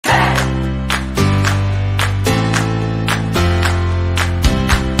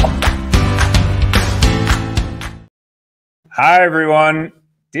Hi, everyone.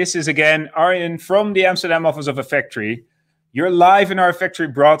 This is again Arjen from the Amsterdam office of Effectory. You're live in our Effectory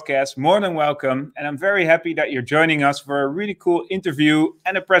broadcast. More than welcome. And I'm very happy that you're joining us for a really cool interview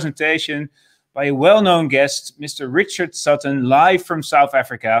and a presentation by a well-known guest, Mr. Richard Sutton, live from South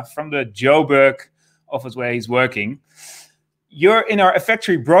Africa, from the Joburg office where he's working. You're in our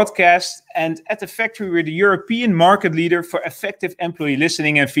Effectory broadcast, and at Effectory, we're the European market leader for effective employee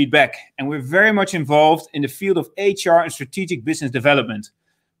listening and feedback. And we're very much involved in the field of HR and strategic business development.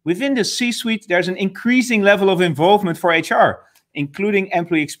 Within the C-suite, there's an increasing level of involvement for HR, including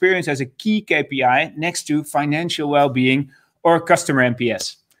employee experience as a key KPI next to financial well-being or customer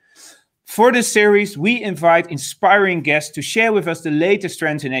NPS. For this series, we invite inspiring guests to share with us the latest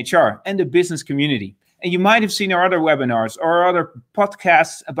trends in HR and the business community. And you might have seen our other webinars or other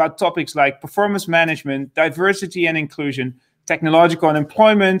podcasts about topics like performance management, diversity and inclusion, technological and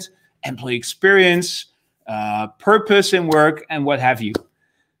employment, employee experience, purpose in work, and what have you.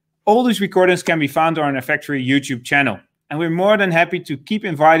 All these recordings can be found on our Effectory YouTube channel. And we're more than happy to keep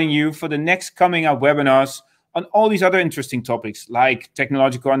inviting you for the next coming up webinars on all these other interesting topics like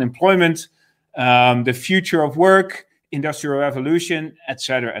technological unemployment, the future of work, industrial revolution,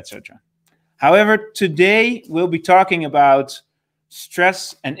 etc., etc. However, today we'll be talking about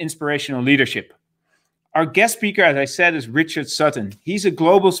stress and inspirational leadership. Our guest speaker, as I said, is Richard Sutton. He's a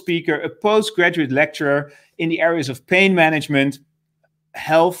global speaker, a postgraduate lecturer in the areas of pain management,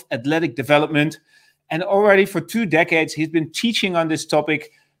 health, athletic development, and already for 2 decades, he's been teaching on this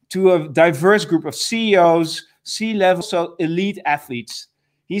topic to a diverse group of CEOs, C-level, so elite athletes.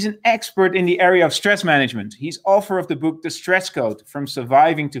 He's an expert in the area of stress management. He's author of the book, The Stress Code, From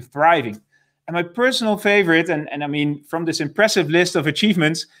Surviving to Thriving. And my personal favorite, and I mean, from this impressive list of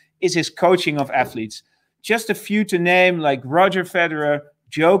achievements, is his coaching of athletes. Just a few to name, like Roger Federer,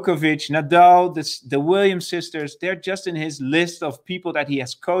 Djokovic, Nadal, the Williams sisters. They're just in his list of people that he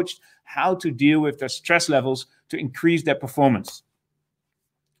has coached how to deal with their stress levels to increase their performance.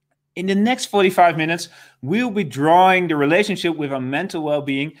 In the next 45 minutes, we'll be drawing the relationship with our mental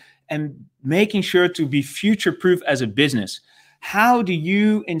well-being and making sure to be future-proof as a business. How do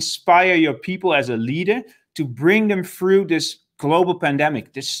you inspire your people as a leader to bring them through this global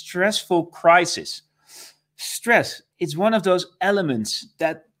pandemic, this stressful crisis? Stress is one of those elements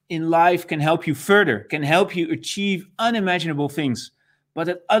that in life can help you further, can help you achieve unimaginable things. But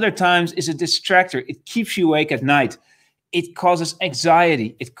at other times is a distractor. It keeps you awake at night. It causes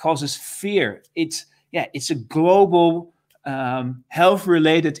anxiety. It causes fear. It's a global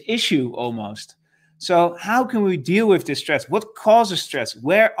health-related issue almost. So how can we deal with this stress? What causes stress?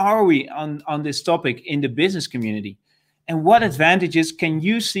 Where are we on this topic in the business community? And what advantages can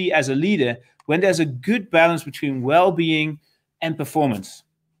you see as a leader when there's a good balance between well-being and performance?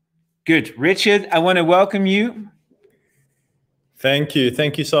 Good. Richard, I want to welcome you. Thank you.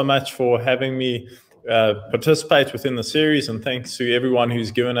 Thank you so much for having me participate within the series, and thanks to everyone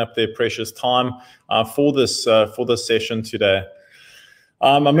who's given up their precious time for this session today.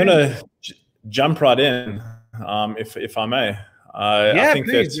 I'm going to jump right in, if I may. I think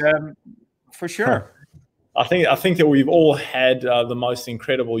please, for sure. I think that we've all had the most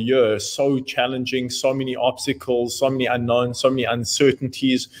incredible year. So challenging, so many obstacles, so many unknowns, so many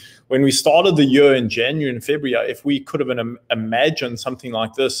uncertainties. When we started the year in January and February, if we could have imagined something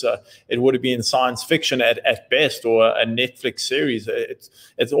like this, it would have been science fiction at best, or a Netflix series.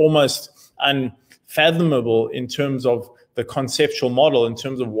 It's almost unfathomable in terms of the conceptual model, in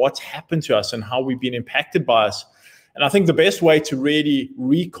terms of what's happened to us and how we've been impacted by us. And I think the best way to really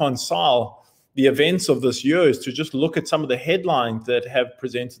reconcile the events of this year is to just look at some of the headlines that have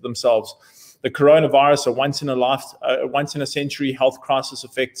presented themselves. The coronavirus, a once in a century health crisis,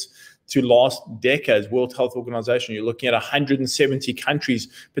 affects to last decades. World Health Organization, you're looking at 170 countries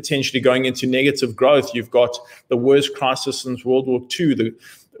potentially going into negative growth. You've got the worst crisis since World War II,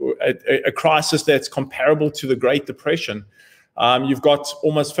 a crisis that's comparable to the Great Depression. You've got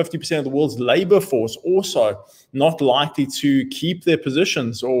almost 50% of the world's labor force also not likely to keep their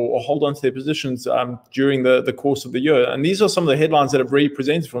positions or hold on to their positions during the course of the year. And these are some of the headlines that have really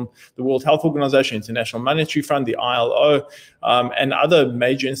presented from the World Health Organization, International Monetary Fund, the ILO, and other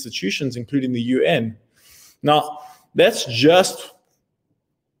major institutions, including the UN. Now, that's just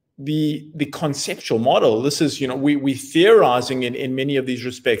the conceptual model. This is, we're theorizing in many of these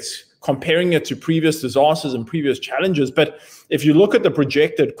respects, comparing it to previous disasters and previous challenges. But if you look at the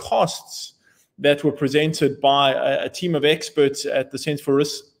projected costs that were presented by a team of experts at the Center for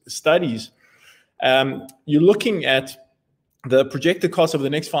Risk Studies, you're looking at the projected cost over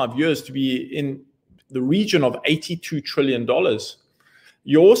the next 5 years to be in the region of $82 trillion.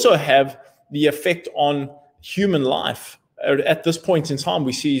 You also have the effect on human life. At this point in time,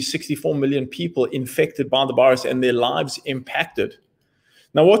 we see 64 million people infected by the virus and their lives impacted.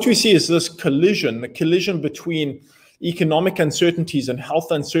 Now, what we see is this collision, the collision between economic uncertainties and health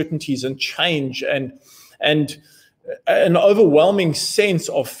uncertainties and change and an overwhelming sense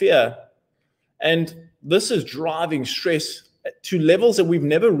of fear. And this is driving stress to levels that we've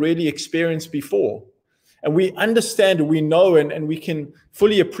never really experienced before. And we understand, we know, and we can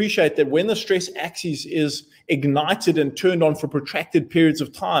fully appreciate that when the stress axis is ignited and turned on for protracted periods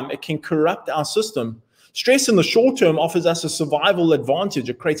of time, it can corrupt our system. Stress in the short term offers us a survival advantage.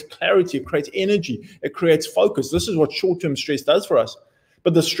 It creates clarity, it creates energy, it creates focus. This is what short-term stress does for us.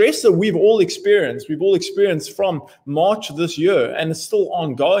 But the stress that we've all experienced from March this year, and it's still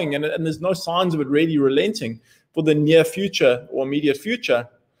ongoing, and there's no signs of it really relenting for the near future or immediate future,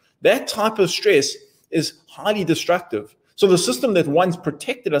 that type of stress is highly destructive. So the system that once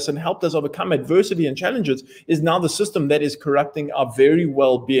protected us and helped us overcome adversity and challenges is now the system that is corrupting our very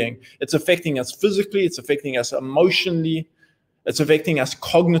well-being. It's affecting us physically, it's affecting us emotionally, it's affecting us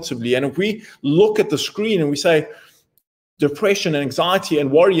cognitively. And if we look at the screen and we say depression and anxiety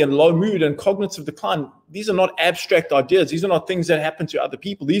and worry and low mood and cognitive decline, these are not abstract ideas. These are not things that happen to other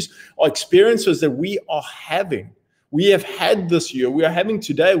people. These are experiences that we are having. We have had this year, we are having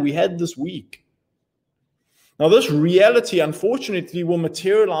today, we had this week. Now, this reality, unfortunately, will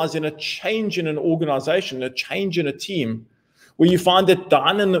materialize in a change in an organization, a change in a team, where you find that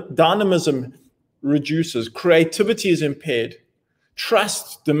dynamism reduces, creativity is impaired,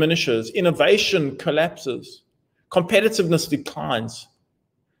 trust diminishes, innovation collapses, competitiveness declines.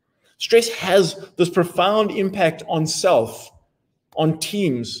 Stress has this profound impact on self, on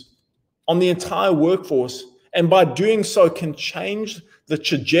teams, on the entire workforce, and by doing so can change the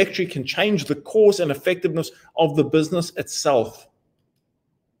trajectory, can change the course and effectiveness of the business itself.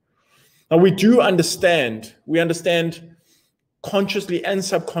 Now, we understand consciously and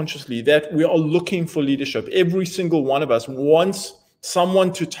subconsciously that we are looking for leadership. Every single one of us wants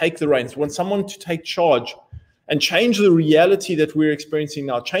someone to take the reins, wants someone to take charge and change the reality that we're experiencing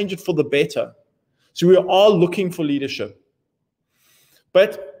now, change it for the better. So we are looking for leadership.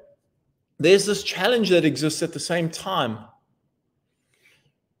 But there's this challenge that exists at the same time.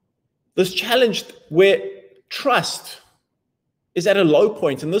 This challenge where trust is at a low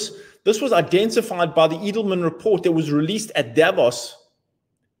point. And this was identified by the Edelman report that was released at Davos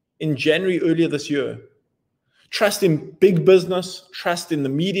in January earlier this year. Trust in big business, trust in the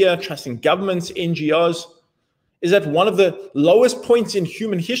media, trust in governments, NGOs is at one of the lowest points in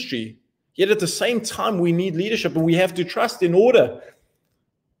human history. Yet at the same time, we need leadership and we have to trust in order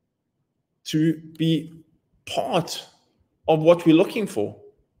to be part of what we're looking for.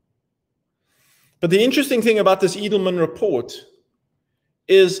 But the interesting thing about this Edelman report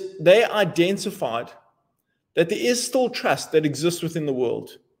is they identified that there is still trust that exists within the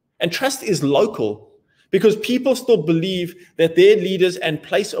world. And trust is local because people still believe that their leaders and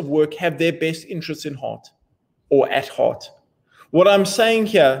place of work have their best interests in heart or at heart. What I'm saying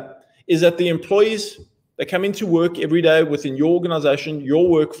here is that the employees that come into work every day within your organization, your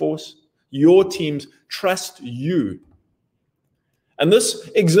workforce, your teams, trust you. And this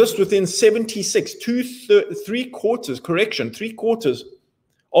exists within 3/4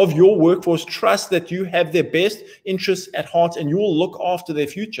 of your workforce trust that you have their best interests at heart and you will look after their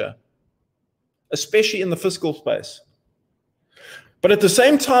future, especially in the fiscal space. But at the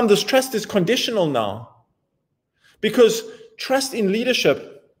same time, this trust is conditional now because trust in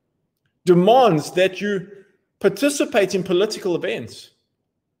leadership demands that you participate in political events,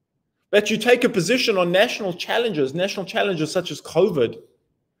 that you take a position on national challenges such as COVID,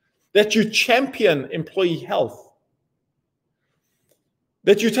 that you champion employee health,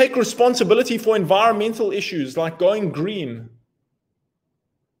 that you take responsibility for environmental issues like going green,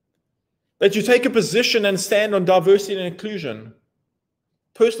 that you take a position and stand on diversity and inclusion,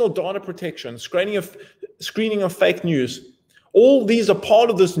 personal data protection, screening of fake news. All these are part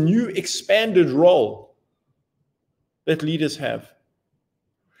of this new expanded role that leaders have.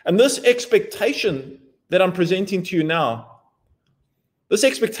 And this expectation that I'm presenting to you now, this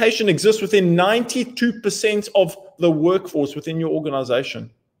expectation exists within 92% of the workforce within your organization.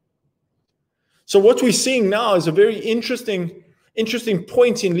 So what we're seeing now is a very interesting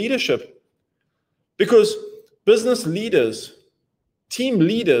point in leadership because business leaders, team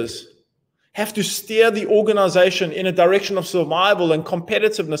leaders have to steer the organization in a direction of survival and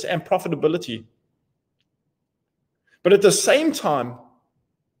competitiveness and profitability. But at the same time,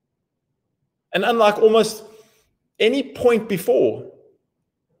 and unlike almost any point before,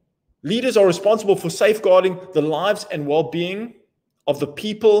 leaders are responsible for safeguarding the lives and well-being of the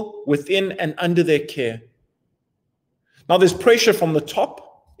people within and under their care. Now, there's pressure from the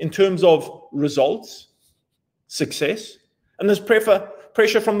top in terms of results, success, and there's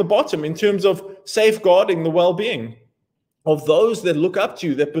pressure from the bottom in terms of safeguarding the well-being of those that look up to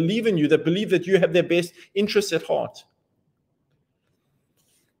you, that believe in you, that believe that you have their best interests at heart.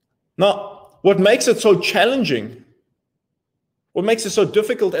 Now, what makes it so challenging, what makes it so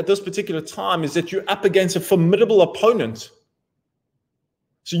difficult at this particular time is that you're up against a formidable opponent.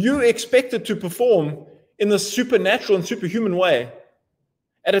 So you're expected to perform in this supernatural and superhuman way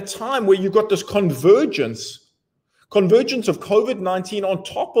at a time where you've got this convergence of COVID-19 on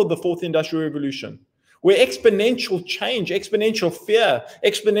top of the fourth industrial revolution, where exponential change, exponential fear,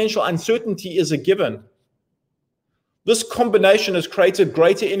 exponential uncertainty is a given. This combination has created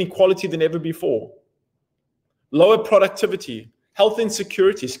greater inequality than ever before. Lower productivity, health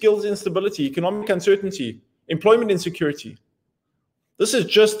insecurity, skills instability, economic uncertainty, employment insecurity. This is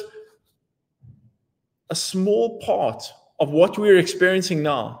just a small part of what we're experiencing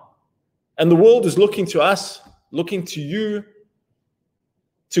now. And the world is looking to us, looking to you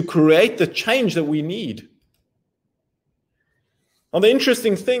to create the change that we need. Now, the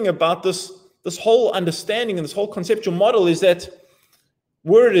interesting thing about this whole understanding and this whole conceptual model is that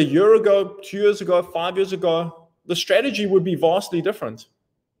were it a year ago, 2 years ago, 5 years ago, the strategy would be vastly different.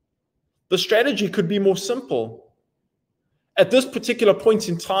 The strategy could be more simple. At this particular point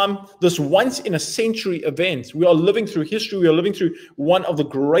in time, this once-in-a-century event, we are living through history, we are living through one of the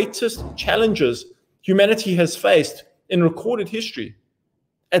greatest challenges humanity has faced in recorded history.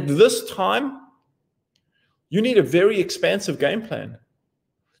 At this time, you need a very expansive game plan.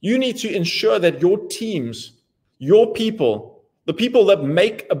 You need to ensure that your teams, your people, the people that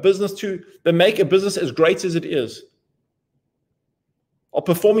make a business as great as it is, are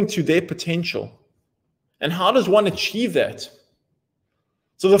performing to their potential. And how does one achieve that?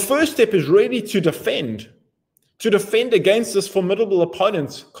 So the first step is really to defend against this formidable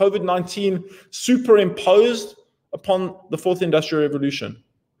opponent, COVID-19, superimposed upon the fourth industrial revolution.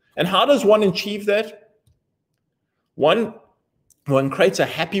 And how does one achieve that? One creates a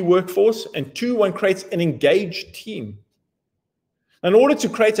happy workforce, and two, one creates an engaged team. In order to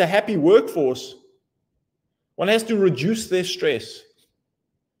create a happy workforce, one has to reduce their stress.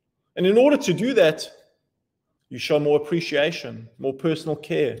 And in order to do that, you show more appreciation, more personal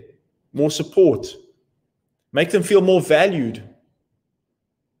care, more support, make them feel more valued.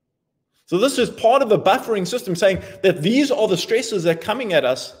 So this is part of the buffering system, saying that these are the stresses that are coming at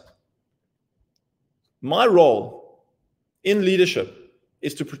us. My role in leadership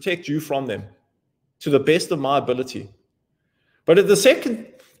is to protect you from them to the best of my ability. But at the same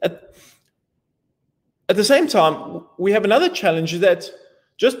time, we have another challenge that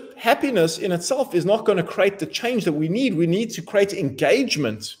just happiness in itself is not going to create the change that we need. We need to create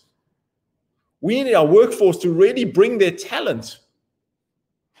engagement. We need our workforce to really bring their talent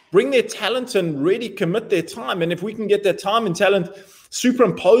and really commit their time. And if we can get that time and talent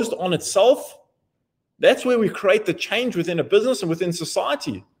superimposed on itself, that's where we create the change within a business and within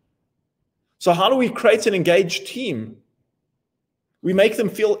society. So how do we create an engaged team? We make them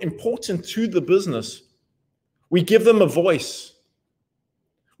feel important to the business. We give them a voice.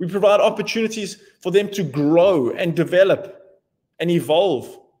 We provide opportunities for them to grow and develop and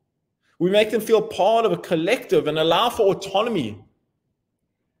evolve. We make them feel part of a collective and allow for autonomy.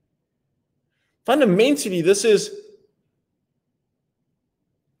 Fundamentally, this is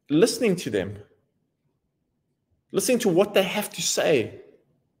listening to them, listening to what they have to say,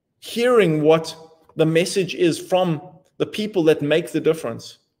 hearing what the message is from the people that make the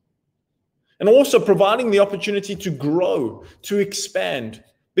difference, and also providing the opportunity to grow, to expand,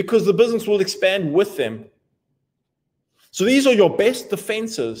 because the business will expand with them. So these are your best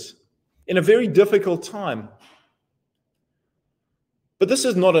defenses in a very difficult time. But this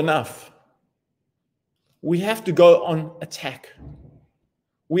is not enough. We have to go on attack.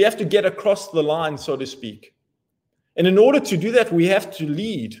 We have to get across the line, so to speak. And in order to do that, we have to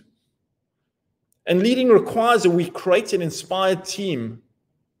lead. And leading requires that we create an inspired team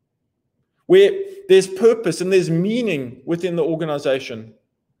where there's purpose and there's meaning within the organization,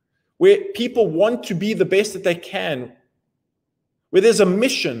 where people want to be the best that they can, where there's a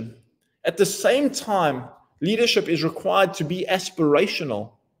mission. At the same time, leadership is required to be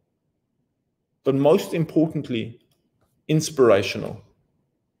aspirational, but most importantly, inspirational.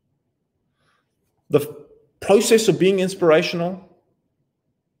 The process of being inspirational,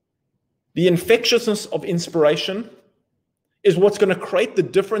 the infectiousness of inspiration, is what's going to create the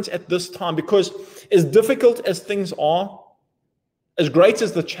difference at this time, because as difficult as things are, as great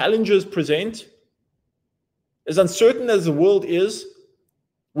as the challenges present, as uncertain as the world is,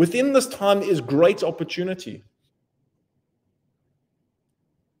 within this time is great opportunity.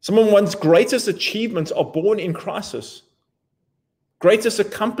 Someone's greatest achievements are born in crisis. Greatest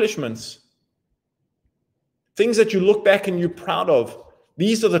accomplishments, things that you look back and you're proud of,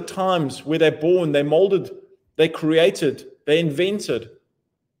 these are the times where they're born, they molded, they created, they invented.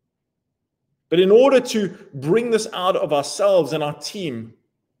 But in order to bring this out of ourselves and our team,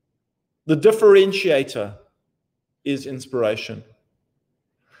 the differentiator is inspiration.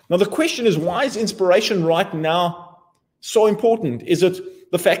 Now the question is, why is inspiration right now so important? Is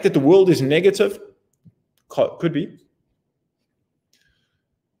it the fact that the world is negative? Could be.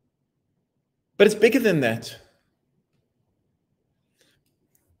 But it's bigger than that.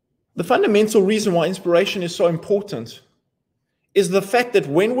 The fundamental reason why inspiration is so important is the fact that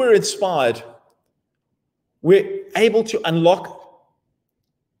when we're inspired, we're able to unlock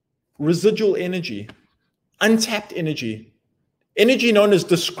residual energy, untapped energy, energy known as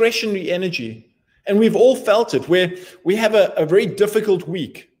discretionary energy. And we've all felt it, where we have a very difficult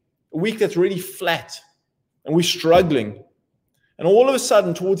week, a week that's really flat, and we're struggling. And all of a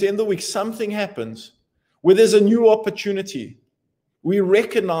sudden, towards the end of the week, something happens where there's a new opportunity. We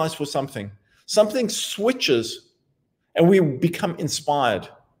recognize for something switches, and we become inspired.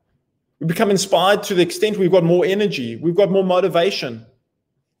 We become inspired to the extent we've got more energy, we've got more motivation.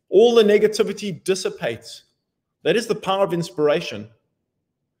 All the negativity dissipates. That is the power of inspiration.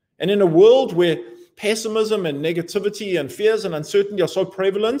 And in a world where pessimism and negativity and fears and uncertainty are so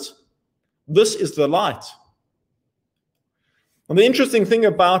prevalent, this is the light. And the interesting thing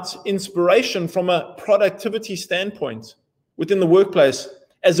about inspiration from a productivity standpoint within the workplace,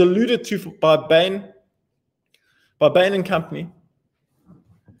 as alluded to by Bain and company,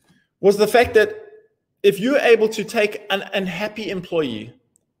 was the fact that if you're able to take an unhappy employee,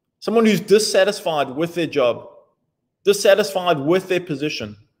 someone who's dissatisfied with their job, dissatisfied with their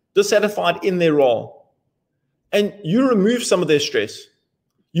position, dissatisfied in their role, and you remove some of their stress,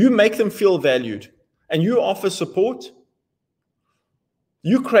 you make them feel valued, and you offer support,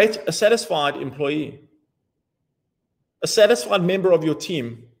 you create a satisfied employee, a satisfied member of your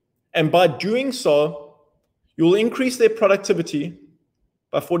team. And by doing so, you'll increase their productivity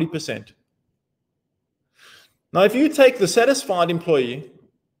by 40%. Now, if you take the satisfied employee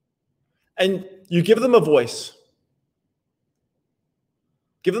and you give them a voice,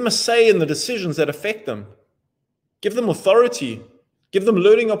 give them a say in the decisions that affect them, give them authority, give them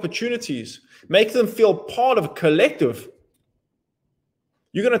learning opportunities, make them feel part of a collective,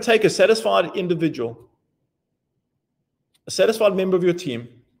 you're going to take a satisfied individual, a satisfied member of your team,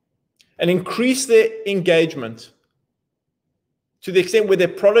 and increase their engagement to the extent where their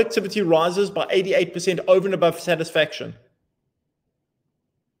productivity rises by 88% over and above satisfaction.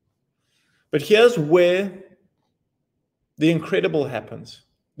 But here's where the incredible happens,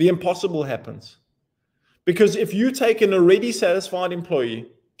 the impossible happens. Because if you take an already satisfied employee,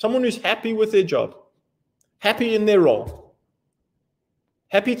 someone who's happy with their job, happy in their role,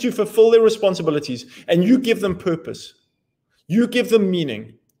 happy to fulfill their responsibilities, and you give them purpose, you give them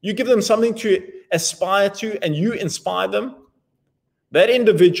meaning, you give them something to aspire to, and you inspire them, that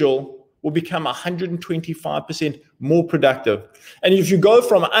individual will become 125% more productive. And if you go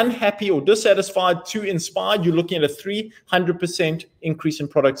from unhappy or dissatisfied to inspired, you're looking at a 300% increase in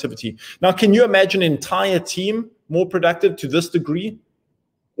productivity. Now, can you imagine an entire team more productive to this degree?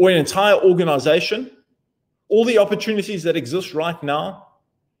 Or an entire organization? All the opportunities that exist right now,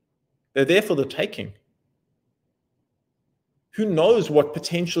 they're there for the taking. Who knows what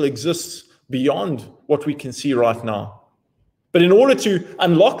potential exists beyond what we can see right now? But in order to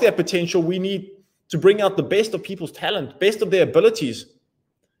unlock that potential, we need to bring out the best of people's talent, best of their abilities,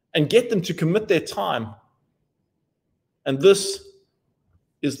 and get them to commit their time. And this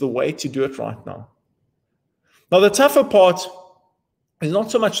is the way to do it right now. Now, the tougher part is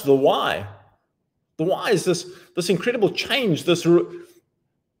not so much the why. The why is this incredible change, this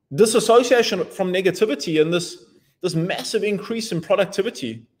disassociation from negativity, and this massive increase in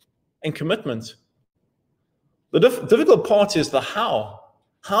productivity and commitment. The difficult part is the how.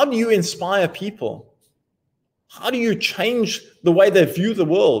 How do you inspire people? How do you change the way they view the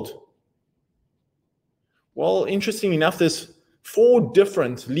world? Well, interestingly enough, there's 4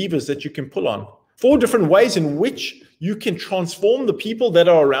 different levers that you can pull on. 4 different ways in which you can transform the people that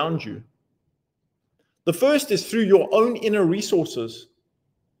are around you. The first is through your own inner resources.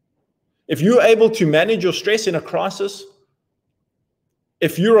 If you're able to manage your stress in a crisis,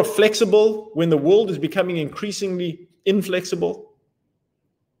 if you're flexible when the world is becoming increasingly inflexible,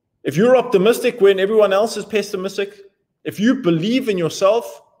 if you're optimistic when everyone else is pessimistic, if you believe in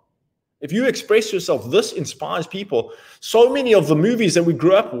yourself, if you express yourself, this inspires people. So many of the movies that we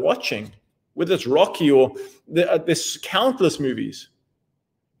grew up watching, whether it's Rocky or there's countless movies,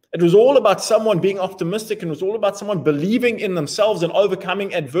 It was all about someone being optimistic, and it was all about someone believing in themselves and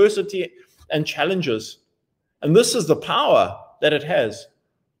overcoming adversity and challenges. And this is the power that it has.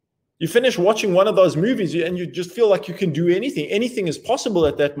 You finish watching one of those movies and you just feel like you can do anything. Anything is possible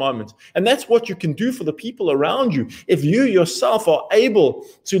at that moment. And that's what you can do for the people around you if you yourself are able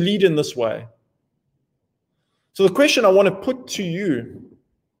to lead in this way. So the question I want to put to you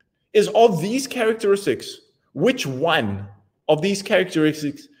is, of these characteristics, which one of these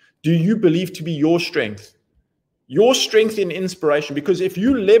characteristics do you believe to be your strength? Your strength in inspiration. Because if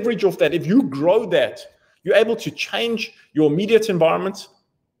you leverage off that, if you grow that, you're able to change your immediate environment,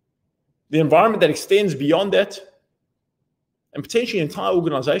 the environment that extends beyond that, and potentially an entire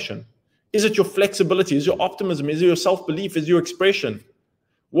organization. Is it your flexibility? Is it your optimism? Is it your self-belief? Is it your expression?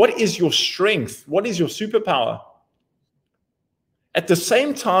 What is your strength? What is your superpower? At the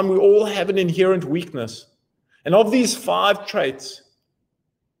same time, we all have an inherent weakness. And of these 5 traits,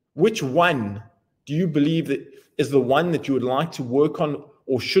 which one do you believe that is the one that you would like to work on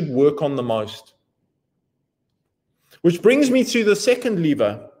or should work on the most? Which brings me to the second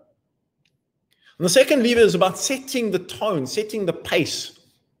lever. And the second lever is about setting the tone, setting the pace.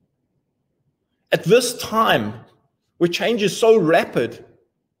 At this time, where change is so rapid,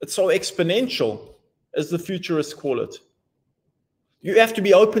 it's so exponential, as the futurists call it, you have to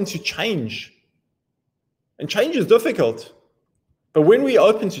be open to change. And change is difficult. But when we're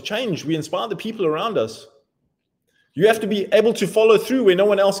open to change, we inspire the people around us. You have to be able to follow through where no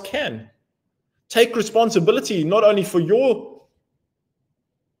one else can. Take responsibility not only for your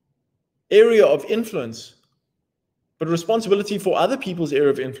area of influence, but responsibility for other people's area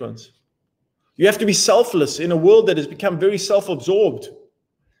of influence. You have to be selfless in a world that has become very self-absorbed.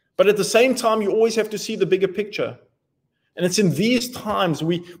 But at the same time, you always have to see the bigger picture. And it's in these times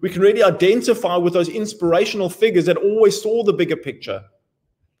we can really identify with those inspirational figures that always saw the bigger picture,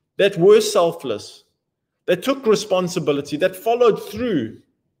 that were selfless, that took responsibility, that followed through,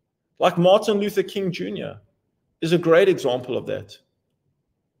 like Martin Luther King Jr. is a great example of that.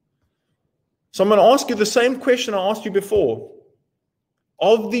 So I'm going to ask you the same question I asked you before.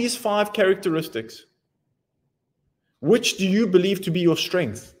 Of these 5 characteristics, which do you believe to be your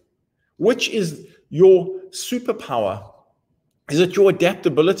strength? Which is your superpower? Is it your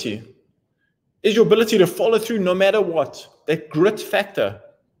adaptability? Is your ability to follow through no matter what? That grit factor?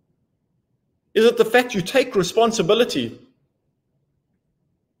 Is it the fact you take responsibility?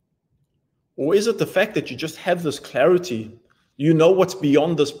 Or is it the fact that you just have this clarity? You know what's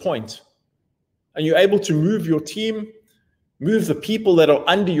beyond this point. And you're able to move your team, move the people that are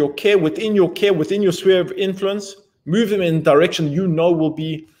under your care, within your sphere of influence, move them in a direction you know will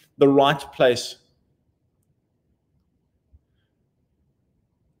be the right place.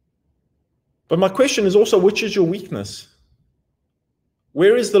 But my question is also, which is your weakness?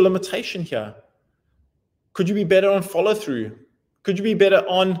 Where is the limitation here? Could you be better on follow through? Could you be better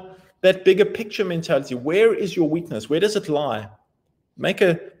on that bigger picture mentality? Where is your weakness? Where does it lie? Make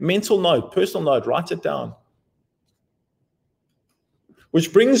a mental note, personal note, write it down.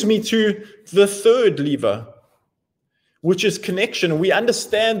 Which brings me to the third lever, which is connection. We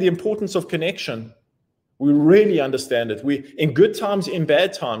understand the importance of connection. We really understand it. In good times, in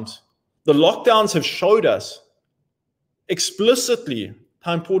bad times. The lockdowns have showed us explicitly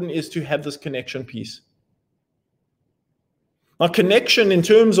how important it is to have this connection piece. Now, connection in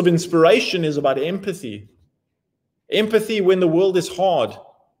terms of inspiration is about empathy. Empathy when the world is hard.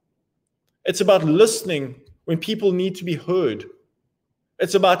 It's about listening when people need to be heard.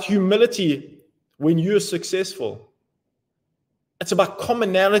 It's about humility when you're successful. It's about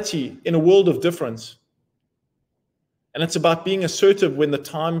commonality in a world of difference. And it's about being assertive when the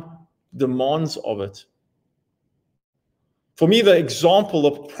time demands of it. For me,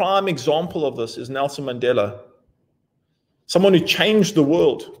 the prime example of this is Nelson Mandela. Someone who changed the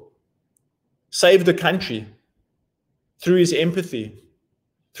world, saved the country through his empathy,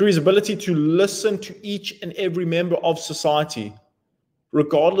 through his ability to listen to each and every member of society,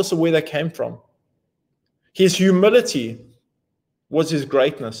 regardless of where they came from. His humility was his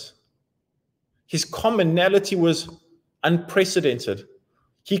greatness. His commonality was unprecedented.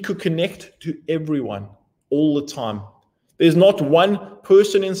 He could connect to everyone all the time. There's not one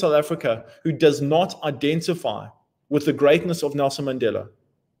person in South Africa who does not identify with the greatness of Nelson Mandela.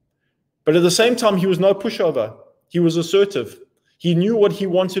 But at the same time, he was no pushover. He was assertive. He knew what he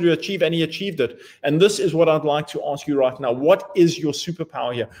wanted to achieve, and he achieved it. And this is what I'd like to ask you right now. What is your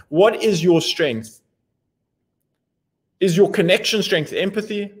superpower here? What is your strength? Is your connection strength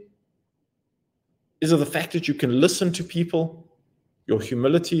empathy? Is it the fact that you can listen to people? Your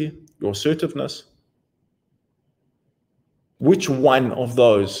humility, your assertiveness? Which one of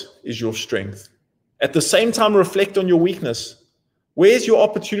those is your strength? At the same time, reflect on your weakness. Where's your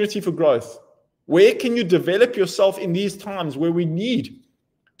opportunity for growth? Where can you develop yourself in these times where we need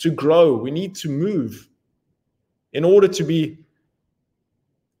to grow, we need to move in order to be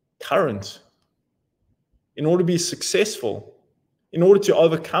current, in order to be successful, in order to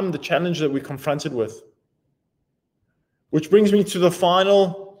overcome the challenge that we're confronted with? Which brings me to the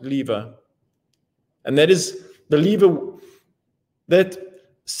final lever, and that is the lever that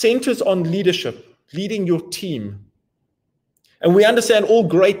centers on leadership, leading your team. And we understand all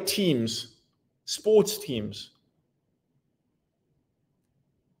great teams, sports teams,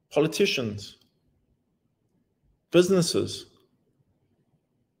 politicians, businesses,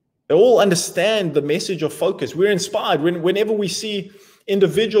 they all understand the message of focus. We're inspired whenever we see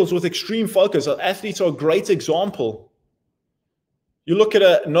individuals with extreme focus. Athletes are a great example. You look at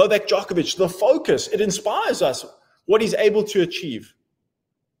a Novak Djokovic, the focus, it inspires us what he's able to achieve.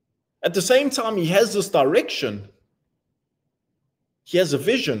 At the same time, he has this direction. He has a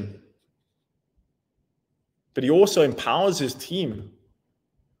vision. But he also empowers his team.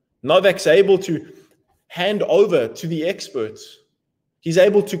 Novak's able to hand over to the experts. He's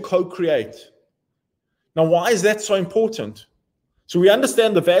able to co-create. Now, why is that so important? So we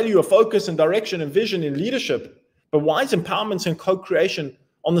understand the value of focus and direction and vision in leadership, but why is empowerment and co-creation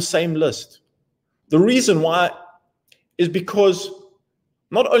on the same list? The reason why is because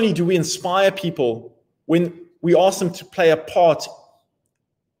not only do we inspire people when we ask them to play a part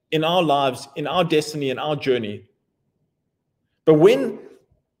in our lives, in our destiny, in our journey, but when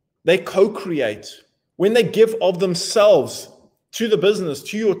they co-create, when they give of themselves to the business,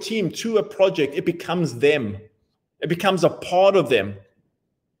 to your team, to a project, it becomes them. It becomes a part of them.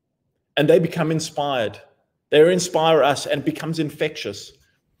 And they become inspired. They inspire us and it becomes infectious.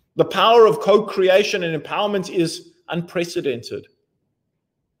 The power of co-creation and empowerment is unprecedented.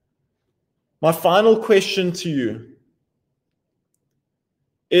 My final question to you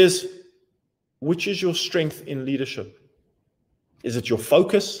is, which is your strength in leadership? Is it your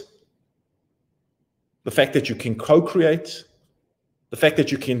focus? The fact that you can co-create? The fact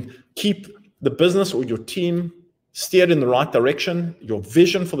that you can keep the business or your team steered in the right direction? Your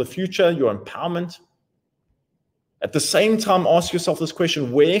vision for the future? Your empowerment? At the same time, ask yourself this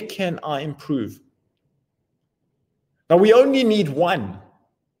question: where can I improve? Now, we only need one.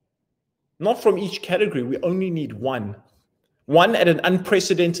 Not from each category, we only need one. One at an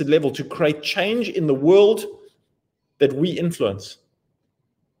unprecedented level to create change in the world that we influence.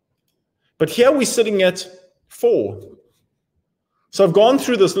 But here we're sitting at 4. So I've gone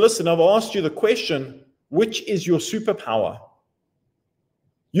through this list and I've asked you the question, which is your superpower?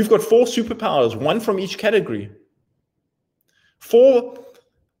 You've got 4 superpowers, one from each category. 4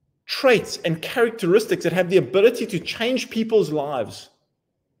 traits and characteristics that have the ability to change people's lives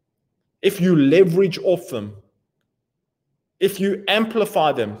if you leverage off them, if you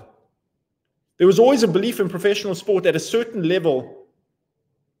amplify them. There was always a belief in professional sport at a certain level,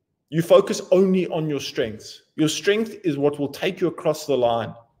 you focus only on your strengths. Your strength is what will take you across the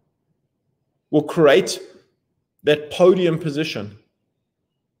line, will create that podium position.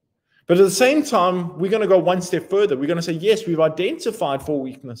 But at the same time, we're going to go one step further. We're going to say, yes, we've identified 4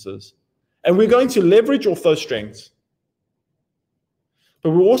 weaknesses, and we're going to leverage off those strengths.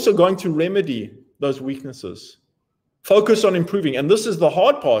 But we're also going to remedy those weaknesses. Focus on improving. And this is the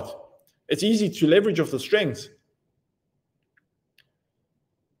hard part. It's easy to leverage off the strengths.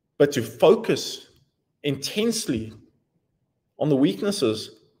 But to focus intensely on the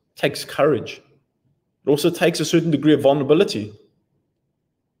weaknesses takes courage. It also takes a certain degree of vulnerability.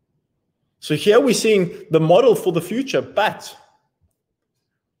 So here we're seeing the model for the future, but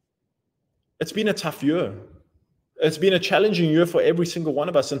it's been a tough year. It's been a challenging year for every single one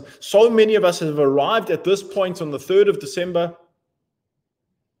of us. And so many of us have arrived at this point on the 3rd of December,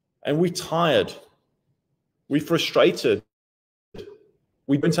 and we're tired. We're frustrated.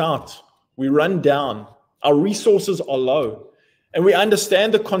 We burnt out. We run down. Our resources are low. And we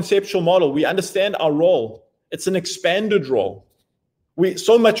understand the conceptual model. We understand our role. It's an expanded role.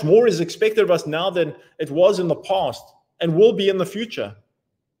 So much more is expected of us now than it was in the past and will be in the future.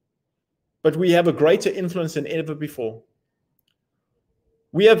 But we have a greater influence than ever before.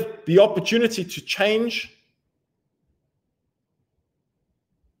 We have the opportunity to change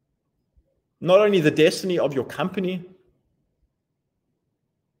not only the destiny of your company,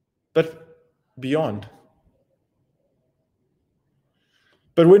 but beyond.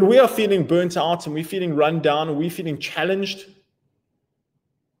 But when we are feeling burnt out and we're feeling run down and we're feeling challenged,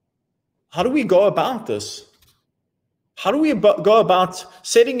 how do we go about this? How do we go about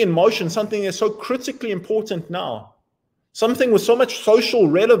setting in motion something that's so critically important now? something with so much social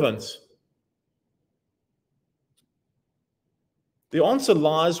relevance? The answer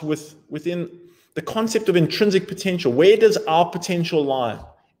lies within the concept of intrinsic potential. Where does our potential lie?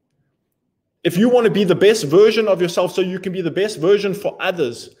 If you want to be the best version of yourself so you can be the best version for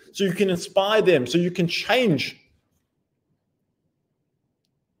others, so you can inspire them, so you can change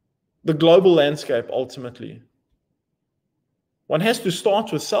the global landscape ultimately, one has to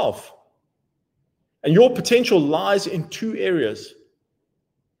start with self. And your potential lies in two areas.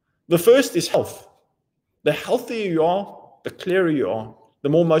 The first is health. The healthier you are, the clearer you are, the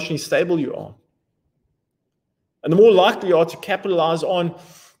more emotionally stable you are. And the more likely you are to capitalize on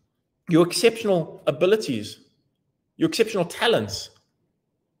your exceptional abilities, your exceptional talents.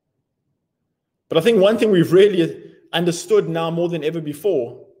 But I think one thing we've really understood now more than ever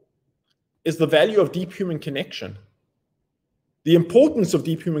before is the value of deep human connection, the importance of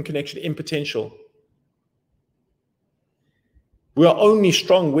deep human connection in potential. We are only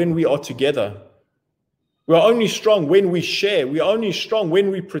strong when we are together. We are only strong when we share. We are only strong when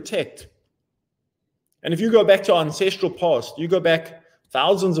we protect. And if you go back to our ancestral past, you go back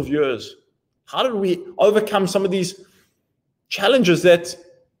thousands of years, how did we overcome some of these challenges that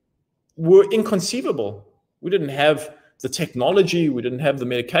were inconceivable? We didn't have the technology, we didn't have the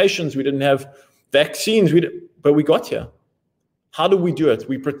medications, we didn't have vaccines, but we got here. How did we do it?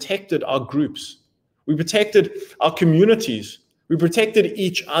 We protected our groups. We protected our communities. We protected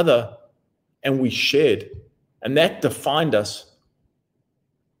each other, and we shared. And that defined us.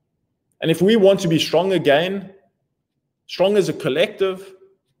 And if we want to be strong again, strong as a collective,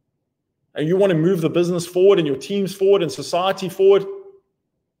 and you want to move the business forward and your teams forward and society forward,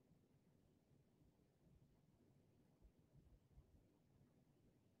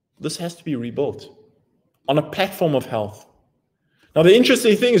 this has to be rebuilt on a platform of health. Now, the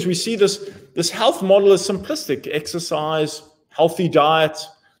interesting thing is we see this health model as simplistic: exercise, healthy diet,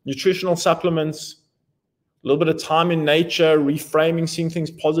 nutritional supplements, a little bit of time in nature, reframing, seeing things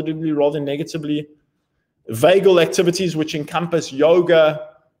positively rather than negatively, vagal activities which encompass yoga,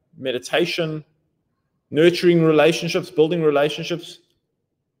 meditation, nurturing relationships, building relationships.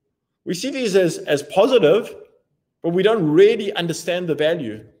 We see these as positive, but we don't really understand the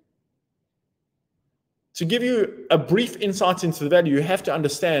value. To give you a brief insight into the value, you have to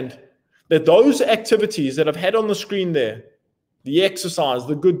understand that those activities that I've had on the screen there, the exercise,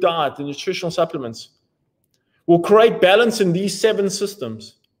 the good diet, the nutritional supplements, will create balance in these 7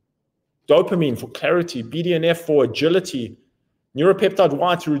 systems. Dopamine for clarity, BDNF for agility, neuropeptide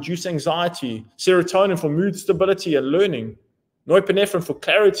Y to reduce anxiety, serotonin for mood stability and learning, norepinephrine for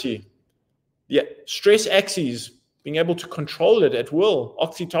clarity, the stress axis, being able to control it at will,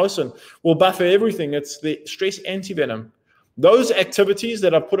 oxytocin will buffer everything. It's the stress antivenom. Those activities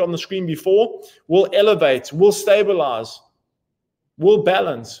that I put on the screen before will elevate, will stabilize, will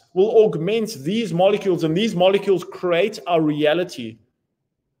balance, will augment these molecules, and these molecules create our reality.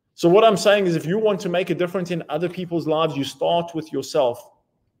 So what I'm saying is, if you want to make a difference in other people's lives, you start with yourself.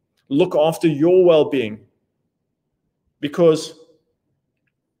 Look after your well-being. Because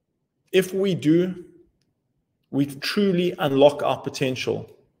if we do, we truly unlock our potential.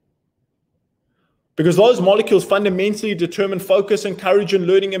 Because those molecules fundamentally determine focus and courage and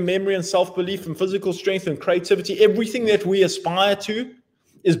learning and memory and self-belief and physical strength and creativity. Everything that we aspire to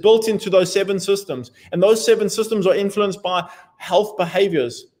is built into those 7 systems. And those 7 systems are influenced by health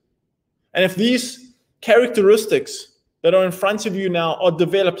behaviors. And if these characteristics that are in front of you now are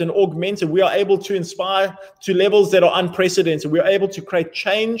developed and augmented, we are able to inspire to levels that are unprecedented. We are able to create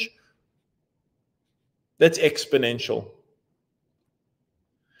change that's exponential.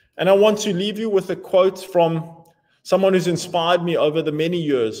 And I want to leave you with a quote from someone who's inspired me over the many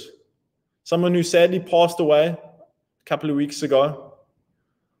years, someone who sadly passed away a couple of weeks ago,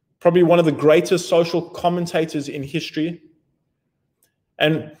 probably one of the greatest social commentators in history.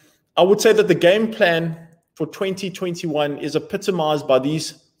 And I would say that the game plan for 2021 is epitomized by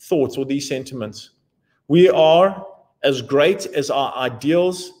these thoughts or these sentiments. We are as great as our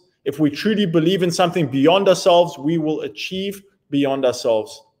ideals. If we truly believe in something beyond ourselves, we will achieve beyond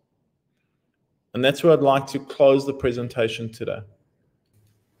ourselves. And that's where I'd like to close the presentation today.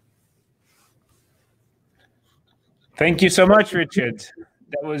 Thank you so much, Richard.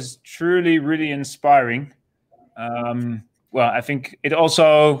 That was truly, really inspiring. Well, I think it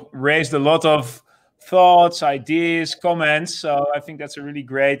also raised a lot of thoughts, ideas, comments. So I think that's a really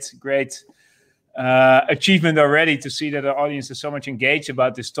great achievement already to see that our audience is so much engaged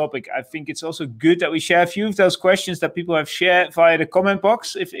about this topic. I think it's also good that we share a few of those questions that people have shared via the comment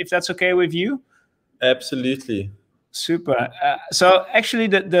box, if that's okay with you. Absolutely. Super. So actually,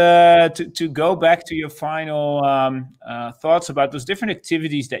 to go back to your final thoughts about those different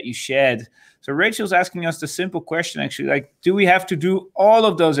activities that you shared. So Rachel's asking us the simple question, actually, like, do we have to do all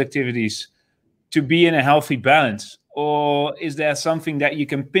of those activities to be in a healthy balance? Or is there something that you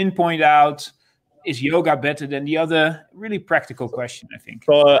can pinpoint out? Is yoga better than the other? Really practical question, I think.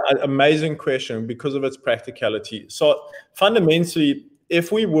 So, amazing question because of its practicality. So fundamentally,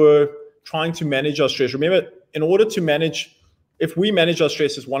 if we were trying to manage our stress, remember, in order to manage, if we manage our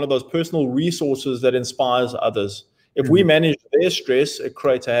stress as one of those personal resources that inspires others, if we manage their stress, it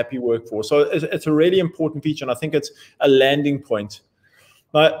creates a happy workforce. So it's a really important feature, and I think it's a landing point.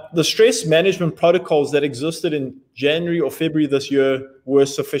 Now, the stress management protocols that existed in January or February this year were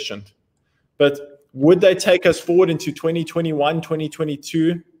sufficient. But would they take us forward into 2021,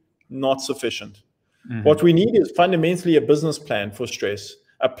 2022? Not sufficient. What we need is fundamentally a business plan for stress,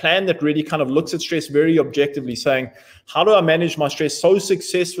 a plan that really kind of looks at stress very objectively, saying, how do I manage my stress so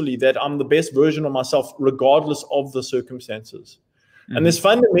successfully that I'm the best version of myself regardless of the circumstances? And there's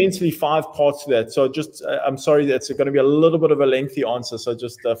fundamentally 5 parts to that. So just, I'm sorry, that's going to be a little bit of a lengthy answer, so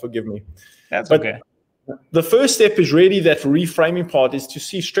just forgive me. That's okay. The first step is really that reframing part, is to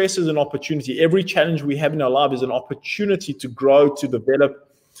see stress as an opportunity. Every challenge we have in our life is an opportunity to grow, to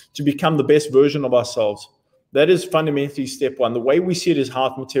develop, to become the best version of ourselves. That is fundamentally step 1. The way we see it is how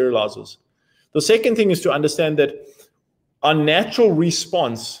it materializes. The second thing is to understand that our natural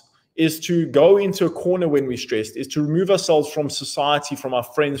response is to go into a corner when we're stressed, is to remove ourselves from society, from our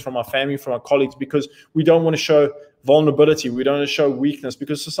friends, from our family, from our colleagues, because we don't want to show vulnerability. We don't want to show weakness,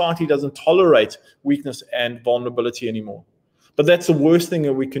 because society doesn't tolerate weakness and vulnerability anymore. But that's the worst thing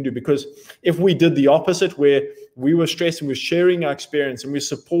that we can do, because if we did the opposite, where we were stressed and we're sharing our experience and we're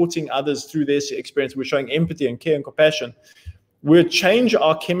supporting others through their experience, we're showing empathy and care and compassion, we'll change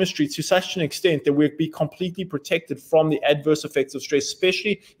our chemistry to such an extent that we'll be completely protected from the adverse effects of stress,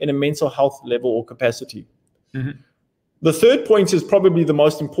 especially in a mental health level or capacity. The third point is probably the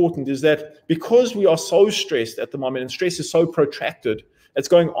most important, is that because we are so stressed at the moment, and stress is so protracted, it's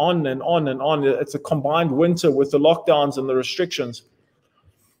going on and on and on. It's a combined winter with the lockdowns and the restrictions.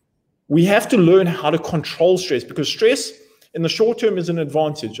 We have to learn how to control stress, because stress in the short term is an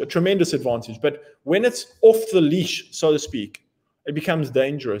advantage, a tremendous advantage. But when it's off the leash, so to speak, it becomes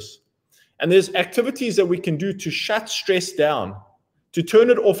dangerous. And there's activities that we can do to shut stress down, to turn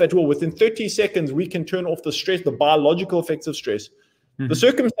it off at will. Within 30 seconds, we can turn off the stress, the biological effects of stress. The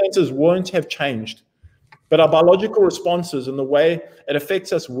circumstances won't have changed, but our biological responses and the way it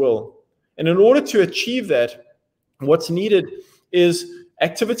affects us will. And in order to achieve that, what's needed is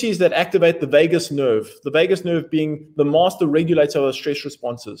activities that activate the vagus nerve being the master regulator of our stress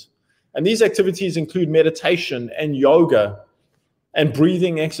responses. And these activities include meditation and yoga and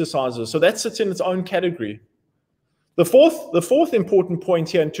breathing exercises. So that sits in its own category. The fourth important point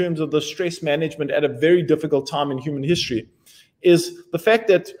here in terms of the stress management at a very difficult time in human history is the fact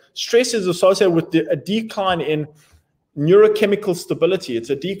that stress is associated with a decline in neurochemical stability.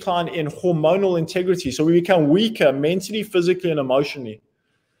 It's a decline in hormonal integrity. So we become weaker mentally, physically, and emotionally.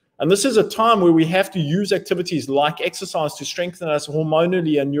 And this is a time where we have to use activities like exercise to strengthen us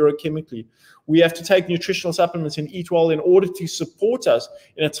hormonally and neurochemically. We have to take nutritional supplements and eat well in order to support us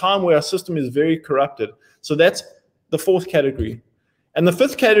in a time where our system is very corrupted. So that's the fourth category. And the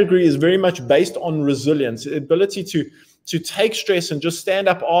fifth category is very much based on resilience, the ability to take stress and just stand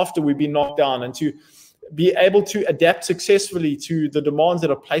up after we've been knocked down, and to be able to adapt successfully to the demands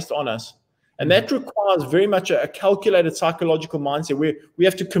that are placed on us. And that requires very much a calculated psychological mindset, where we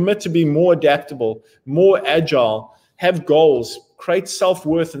have to commit to be more adaptable, more agile, have goals, create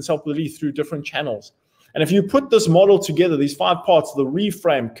self-worth and self-belief through different channels. And if you put this model together, these 5 parts, the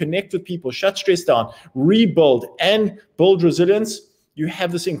reframe, connect with people, shut stress down, rebuild, and build resilience, you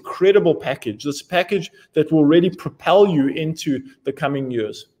have this incredible package, this package that will really propel you into the coming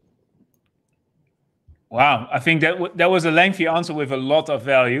years. Wow, I think that was a lengthy answer with a lot of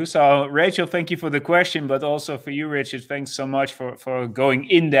value. So Rachel, thank you for the question, but also for you, Richard, thanks so much for going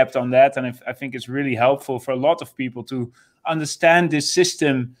in depth on that. And I think it's really helpful for a lot of people to understand this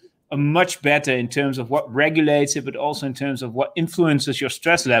system much better in terms of what regulates it, but also in terms of what influences your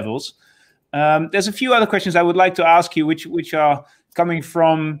stress levels. There's a few other questions I would like to ask you, which are coming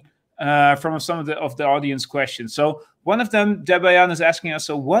from some of the audience questions. So one of them, Debayan, is asking us,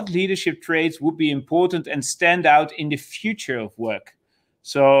 so what leadership traits would be important and stand out in the future of work?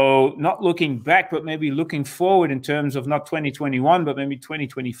 So not looking back, but maybe looking forward in terms of not 2021, but maybe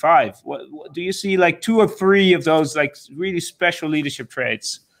 2025. What do you see, like 2 or 3 of those like really special leadership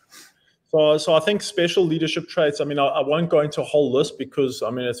traits? So I think special leadership traits. I mean, I won't go into a whole list because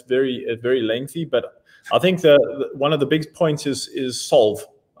I mean it's very lengthy. But I think one of the big points is solve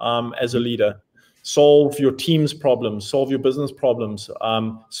as a leader. Solve your team's problems. Solve your business problems.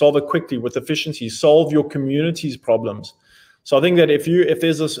 Solve it quickly with efficiency. Solve your community's problems. So I think that if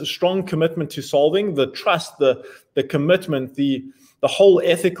there's a strong commitment to solving, the trust, the commitment, the whole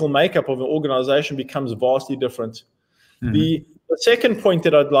ethical makeup of an organization becomes vastly different. The second point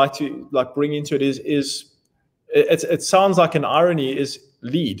that I'd like to bring into it is it sounds like an irony, is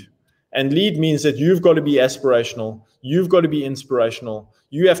lead. And lead means that you've got to be aspirational, you've got to be inspirational,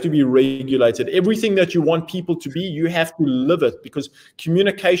 you have to be regulated. Everything that you want people to be, you have to live it, because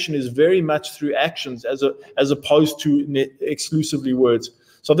communication is very much through actions as opposed to exclusively words.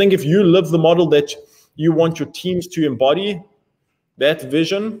 So I think if you live the model that you want your teams to embody, that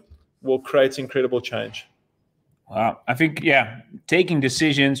vision will create incredible change. Wow. I think, yeah, taking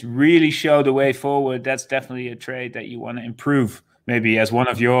decisions, really show the way forward. That's definitely a trait that you want to improve, maybe as one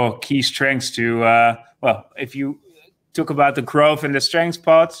of your key strengths to, well, if you talk about the growth and the strengths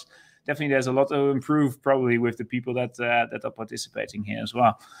parts, definitely there's a lot to improve probably with the people that are participating here as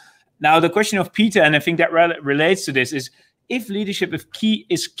well. Now, the question of Peter, and I think that relates to this, is if leadership is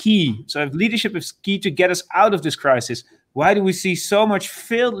key, so if leadership is key to get us out of this crisis, why do we see so much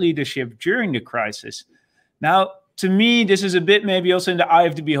failed leadership during the crisis? Now, to me, this is a bit maybe also in the eye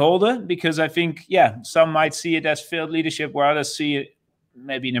of the beholder, because I think, yeah, some might see it as failed leadership, while others see it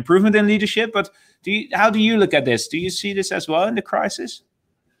maybe an improvement in leadership. But how do you look at this? Do you see this as well in the crisis?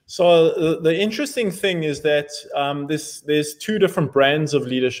 So the interesting thing is that there's two different brands of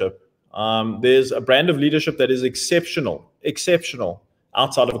leadership. There's a brand of leadership that is exceptional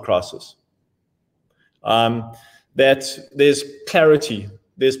outside of a crisis. That there's clarity,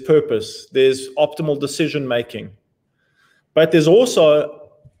 there's purpose, there's optimal decision making. But there's also,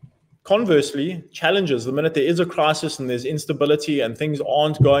 conversely, challenges. The minute there is a crisis and there's instability and things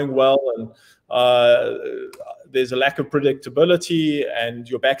aren't going well, and there's a lack of predictability and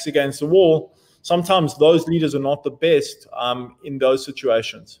your back's against the wall, sometimes those leaders are not the best in those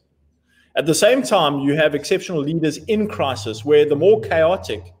situations. At the same time, you have exceptional leaders in crisis, where the more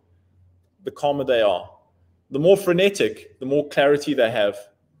chaotic, the calmer they are. The more frenetic, the more clarity they have.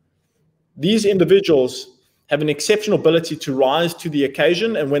 These individuals have an exceptional ability to rise to the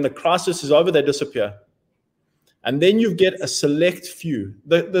occasion, and when the crisis is over, they disappear. And then you get a select few,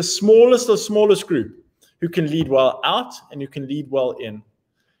 the smallest group, who can lead well out and who can lead well in.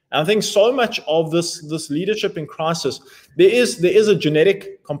 And I think so much of this leadership in crisis, there is a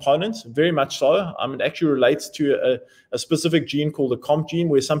genetic component, very much so. It actually relates to a specific gene called the comp gene,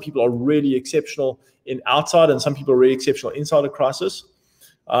 where some people are really exceptional in outside and some people are really exceptional inside a crisis.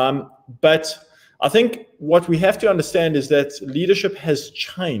 But I think what we have to understand is that leadership has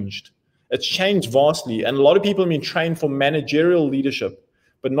changed. It's changed vastly. And a lot of people have been trained for managerial leadership,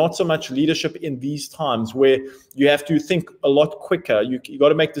 but not so much leadership in these times, where you have to think a lot quicker. You got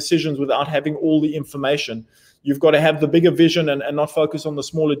to make decisions without having all the information. You've got to have the bigger vision and not focus on the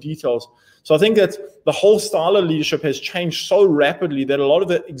smaller details. So I think that the whole style of leadership has changed so rapidly that a lot of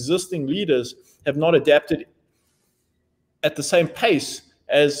the existing leaders have not adapted at the same pace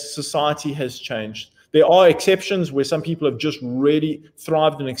as society has changed. There are exceptions where some people have just really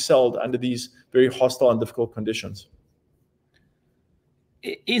thrived and excelled under these very hostile and difficult conditions.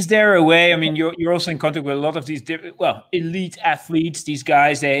 Is there a way, I mean, you're also in contact with a lot of these elite athletes, these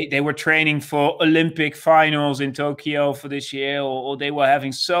guys, they were training for Olympic finals in Tokyo for this year, or they were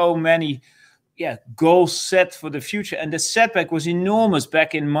having so many goals set for the future. And the setback was enormous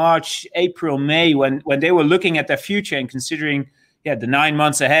back in March, April, May, when they were looking at their future and considering, the 9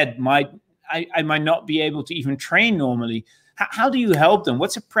 months ahead, I might not be able to even train normally. How do you help them?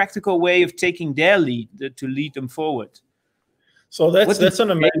 What's a practical way of taking their lead to lead them forward? So that's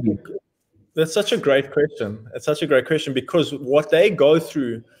such a great question. It's such a great question, because what they go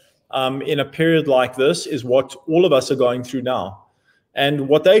through in a period like this is what all of us are going through now. And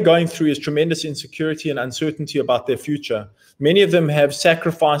what they're going through is tremendous insecurity and uncertainty about their future. Many of them have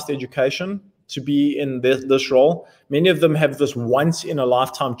sacrificed education to be in this role. Many of them have this once in a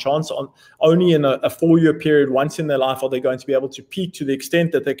lifetime chance. Only in a 4-year period, once in their life, are they going to be able to peak to the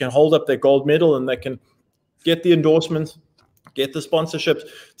extent that they can hold up their gold medal and they can get the endorsements, get the sponsorships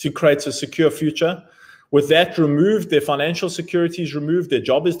to create a secure future. With that removed, their financial security is removed, their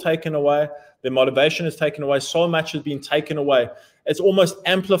job is taken away, their motivation is taken away. So much has been taken away. It's almost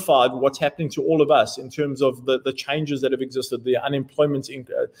amplified what's happening to all of us in terms of the changes that have existed. The unemployment,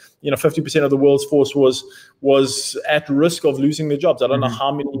 50% of the world's force was at risk of losing their jobs. I don't know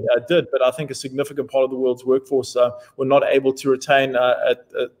how many did, but I think a significant part of the world's workforce were not able to retain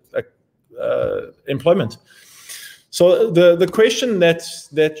employment. So the question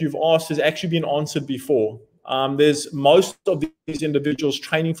that you've asked has actually been answered before. There's most of these individuals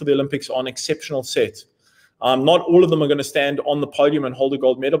training for the Olympics on exceptional set. Not all of them are going to stand on the podium and hold a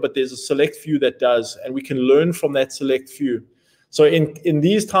gold medal, but there's a select few that does, and we can learn from that select few. So in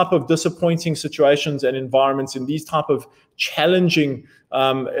these type of disappointing situations and environments, in these type of challenging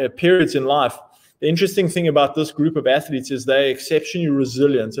periods in life, the interesting thing about this group of athletes is they're exceptionally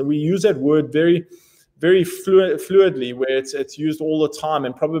resilient, and we use that word very, very fluidly, where it's used all the time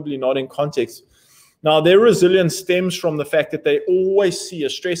and probably not in context. Now, their resilience stems from the fact that they always see a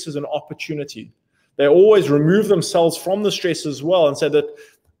stress as an opportunity. They always remove themselves from the stress as well and say that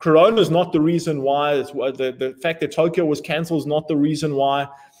Corona is not the reason why. The fact that Tokyo was cancelled is not the reason why.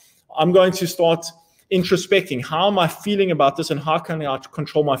 I'm going to start introspecting. How am I feeling about this, and how can I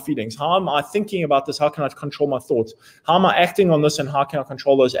control my feelings? How am I thinking about this? How can I control my thoughts? How am I acting on this, and how can I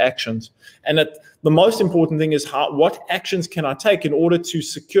control those actions? And the most important thing is what actions can I take in order to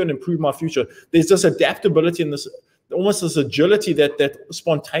secure and improve my future? There's this adaptability and this almost this agility that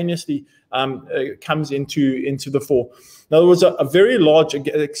spontaneously comes into the fore. Now, there was a very large,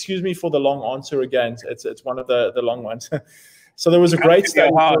 excuse me for the long answer again, it's one of the long ones. So there was a great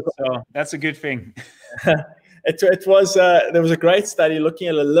study. So that's a good thing. There was a great study looking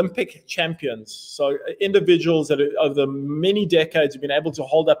at Olympic champions. So individuals that over the many decades have been able to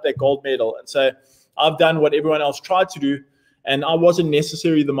hold up their gold medal and say, I've done what everyone else tried to do, and I wasn't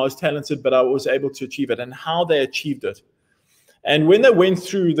necessarily the most talented, but I was able to achieve it, and how they achieved it. And when they went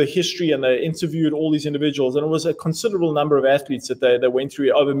through the history and they interviewed all these individuals, and it was a considerable number of athletes that they went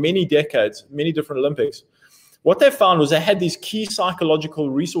through over many decades, many different Olympics, what they found was they had these key psychological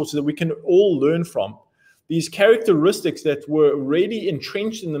resources that we can all learn from. These characteristics that were already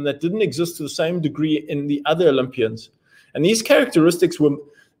entrenched in them that didn't exist to the same degree in the other Olympians. And these characteristics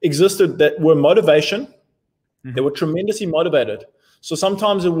existed that were motivation. Mm-hmm. They were tremendously motivated. So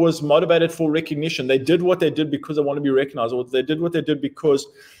sometimes it was motivated for recognition. They did what they did because they want to be recognized, or they did what they did because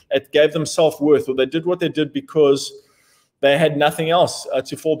it gave them self-worth, or they did what they did because they had nothing else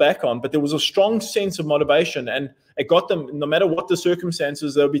to fall back on. But there was a strong sense of motivation, and it got them, no matter what the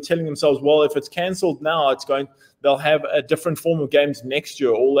circumstances, they'll be telling themselves, well, if it's canceled now, they'll have a different form of games next year,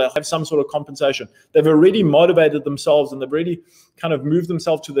 or they'll have some sort of compensation. They've already motivated themselves, and they've already kind of moved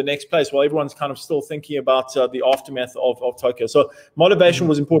themselves to the next place while everyone's kind of still thinking about the aftermath of Tokyo. So motivation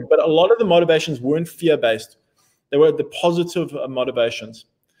was important, but a lot of the motivations weren't fear-based. They were the positive motivations.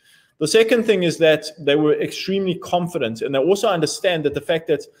 The second thing is that they were extremely confident, and they also understand that the fact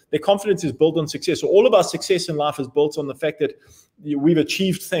that their confidence is built on success. So all of our success in life is built on the fact that we've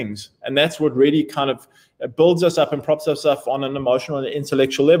achieved things, and that's what really kind of builds us up and props us up on an emotional and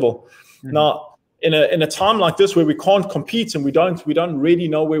intellectual level. Mm-hmm. Now, in a time like this where we can't compete and we don't really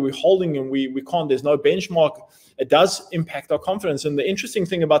know where we're holding, and we can't, there's no benchmark, it does impact our confidence. And the interesting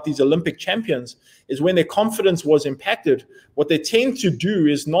thing about these Olympic champions is when their confidence was impacted, what they tend to do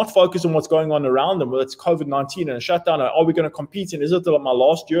is not focus on what's going on around them, whether it's COVID-19 and a shutdown, or are we going to compete, and is it my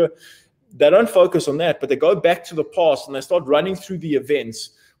last year? They don't focus on that, but they go back to the past and they start running through the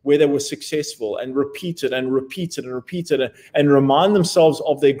events where they were successful, and repeat it and repeat it and repeat it, and remind themselves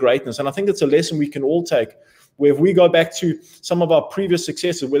of their greatness. And I think it's a lesson we can all take, where if we go back to some of our previous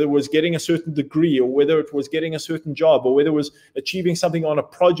successes, whether it was getting a certain degree, or whether it was getting a certain job, or whether it was achieving something on a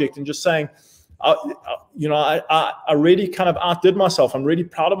project, and just saying, I really kind of outdid myself. I'm really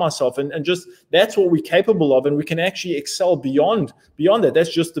proud of myself. And just that's what we're capable of, and we can actually excel beyond that.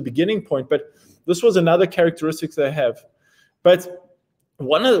 That's just the beginning point. But this was another characteristic they have. But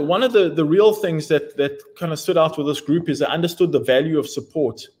one of the real things that kind of stood out with this group is they understood the value of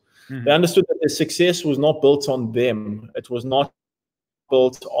support. Mm-hmm. They understood that their success was not built on them. It was not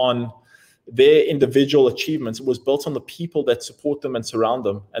built on their individual achievements. It was built on the people that support them and surround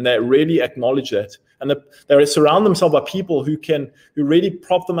them. And they really acknowledge that. And they surround themselves by people who really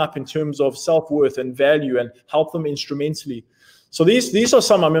prop them up in terms of self-worth and value, and help them instrumentally. So these are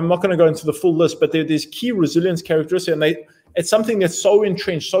some, I'm not going to go into the full list, but there's key resilience characteristics, and it's something that's so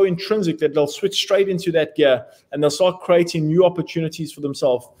entrenched, so intrinsic, that they'll switch straight into that gear, and they'll start creating new opportunities for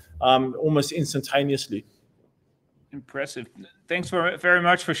themselves almost instantaneously. Impressive. Thanks very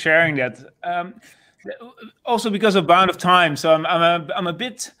much for sharing that. Also, because of bound of time, so I'm a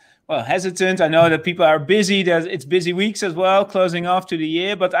bit hesitant. I know that people are busy. It's busy weeks as well, closing off to the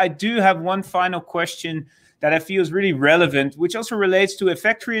year. But I do have one final question that I feel is really relevant, which also relates to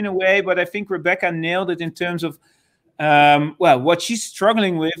Effectory in a way. But I think Rebecca nailed it in terms of what she's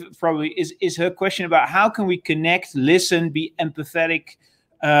struggling with probably is her question about how can we connect, listen, be empathetic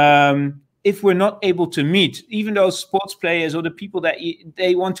if we're not able to meet, even those sports players or the people that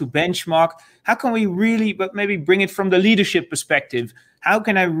they want to benchmark, how can we really, but maybe bring it from the leadership perspective? How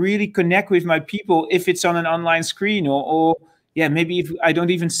can I really connect with my people if it's on an online screen, or yeah, maybe if I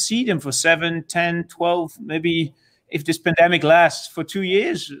don't even see them for 7, 10, 12, maybe if this pandemic lasts for 2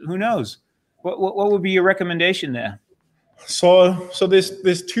 years, who knows? What would be your recommendation there? So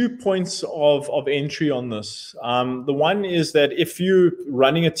there's 2 points of entry on this. The one is that if you're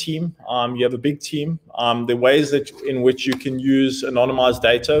running a team, you have a big team, the ways that in which you can use anonymized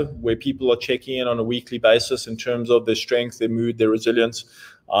data where people are checking in on a weekly basis in terms of their strength, their mood, their resilience.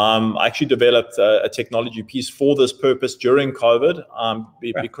 I actually developed a technology piece for this purpose during COVID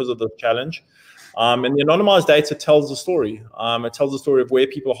because of the challenge. And the anonymized data tells a story. It tells a story of where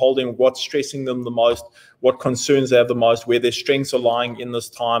people are holding, what's stressing them the most, what concerns they have the most, where their strengths are lying in this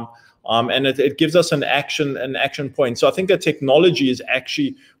time. And it gives us an action point. So I think that technology is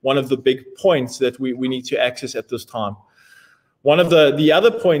actually one of the big points that we need to access at this time. One of the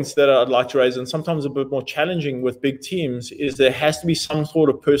other points that I'd like to raise, and sometimes a bit more challenging with big teams, is there has to be some sort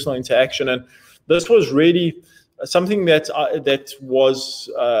of personal interaction. And this was really something that was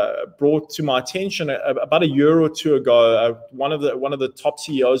brought to my attention about a year or two ago. One of the top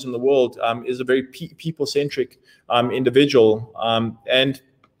CEOs in the world is a very people-centric individual, and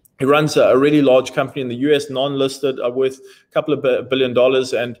he runs a really large company in the US, non-listed, worth a couple of $1 billion.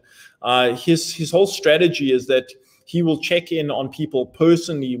 And his whole strategy is that he will check in on people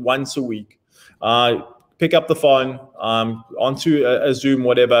personally once a week, pick up the phone, onto a Zoom,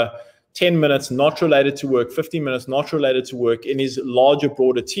 whatever, 10 minutes not related to work, 15 minutes not related to work in his larger,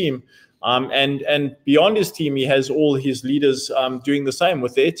 broader team. And beyond his team, he has all his leaders doing the same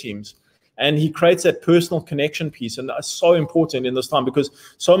with their teams. And he creates that personal connection piece. And that's so important in this time, because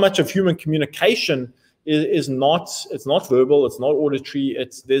so much of human communication is not verbal, it's not auditory,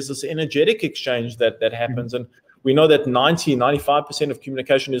 there's this energetic exchange that happens. And we know that 95% of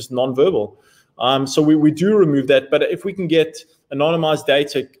communication is nonverbal. So we do remove that. But if we can get anonymized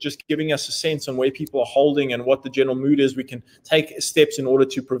data, just giving us a sense on where people are holding and what the general mood is, we can take steps in order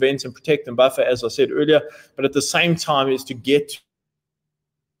to prevent and protect and buffer, as I said earlier. But at the same time is to get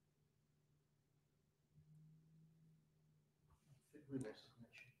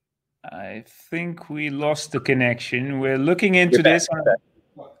I think we lost the connection. We're looking into this.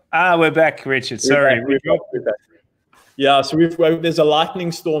 We're back, Richard. Sorry. We're back. Yeah, so there's a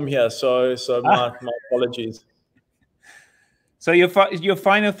lightning storm here, so my apologies. So your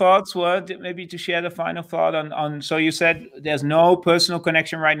final thoughts were, maybe to share the final thought on. So you said there's no personal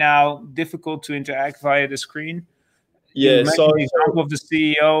connection right now, difficult to interact via the screen. Yeah. So the example of the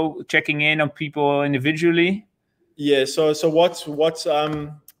CEO checking in on people individually. Yeah. So what's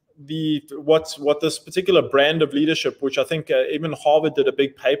this particular brand of leadership, which I think even Harvard did a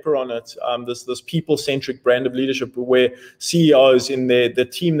big paper on it, this people-centric brand of leadership, where CEOs in the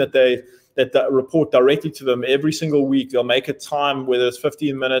team that report directly to them every single week, they'll make a time, whether it's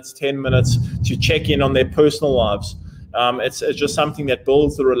 15 minutes, 10 minutes, to check in on their personal lives. It's just something that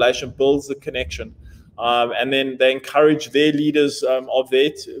builds the relation, builds the connection. And then they encourage their leaders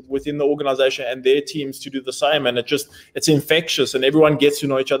within the organization and their teams to do the same. And it's infectious, and everyone gets to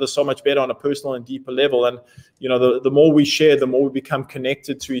know each other so much better on a personal and deeper level. And the more we share, the more we become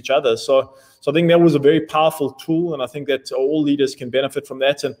connected to each other. So I think that was a very powerful tool, and I think that all leaders can benefit from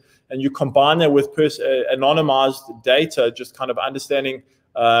that. And you combine that with anonymized data, just kind of understanding.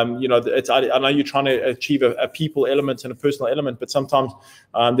 I know you're trying to achieve a people element and a personal element, but sometimes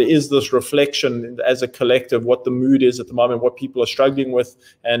there is this reflection as a collective, what the mood is at the moment, what people are struggling with,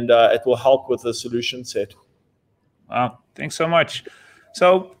 and it will help with the solution set. Wow, thanks so much.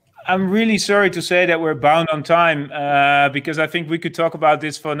 So I'm really sorry to say that we're bound on time, because I think we could talk about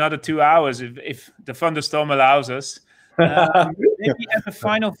this for another 2 hours if the thunderstorm allows us. Maybe as a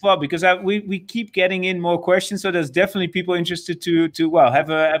final thought, because we keep getting in more questions, so there's definitely people interested to have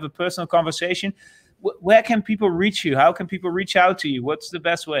a personal conversation. Where can people reach you? How can people reach out to you? What's the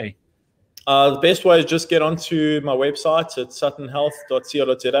best way? The best way is just get onto my website at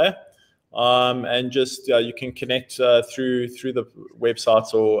suttonhealth.co.za, and just you can connect through the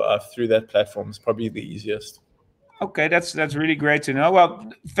websites or through that platform. It's probably the easiest. Okay, that's really great to know.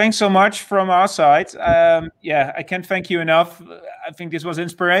 Well, thanks so much from our side. I can't thank you enough. I think this was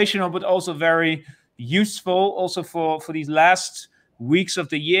inspirational, but also very useful, also for these last weeks of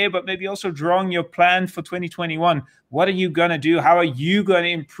the year, but maybe also drawing your plan for 2021. What are you going to do? How are you going to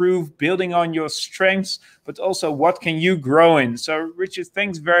improve, building on your strengths, but also what can you grow in? So, Richard,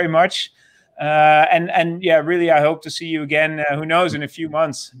 thanks very much. Really, I hope to see you again, who knows, in a few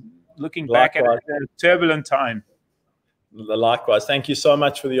months, looking back at a turbulent time. Likewise. Thank you so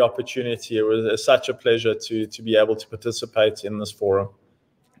much for the opportunity. It was such a pleasure to be able to participate in this forum.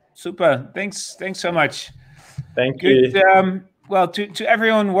 Super. Thanks so much. Thank you. Well, to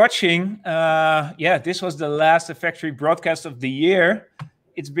everyone watching, yeah, this was the last Effectory broadcast of the year.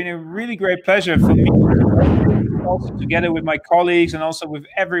 It's been a really great pleasure for me, also together with my colleagues and also with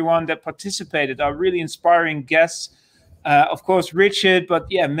everyone that participated, our really inspiring guests. Of course, Richard, but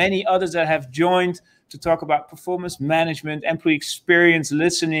yeah, many others that have joined to talk about performance management, employee experience,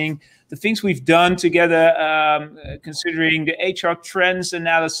 listening, the things we've done together, considering the HR trends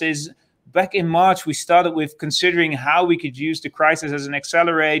analysis. Back in March, we started with considering how we could use the crisis as an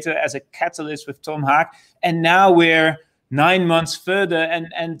accelerator, as a catalyst with Tom Haag. And now we're 9 months further.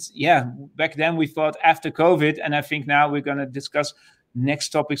 And yeah, back then we thought after COVID. And I think now we're going to discuss next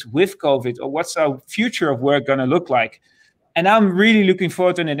topics with COVID, or what's our future of work going to look like. And I'm really looking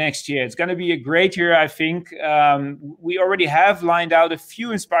forward to the next year. It's going to be a great year, I think. We already have lined out a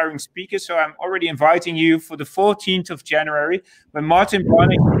few inspiring speakers. So I'm already inviting you for the 14th of January, when Martin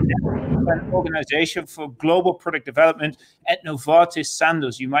Barnick, an organization for global product development at Novartis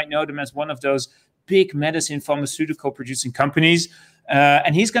Sandoz. You might know them as one of those big medicine pharmaceutical producing companies.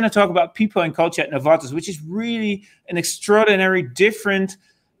 And he's going to talk about people and culture at Novartis, which is really an extraordinary, different,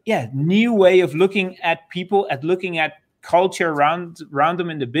 new way of looking at people, at looking at culture around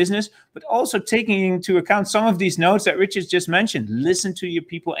them in the business, but also taking into account some of these notes that Richard just mentioned. Listen to your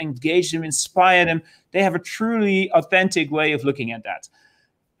people, engage them, inspire them. They have a truly authentic way of looking at that.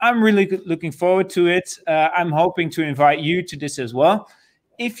 I'm really looking forward to it. I'm hoping to invite you to this as well.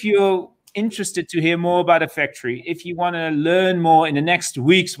 If you're interested to hear more about Effectory, if you want to learn more in the next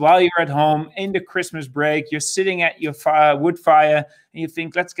weeks while you're at home in the Christmas break, you're sitting at your wood fire and you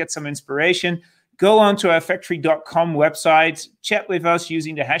think, let's get some inspiration, go on to our Effectory.com website, chat with us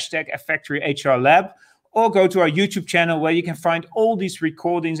using the hashtag EffectoryHRLab, or go to our YouTube channel where you can find all these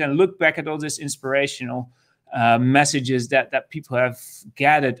recordings and look back at all these inspirational messages that people have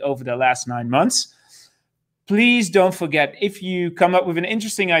gathered over the last 9 months. Please don't forget, if you come up with an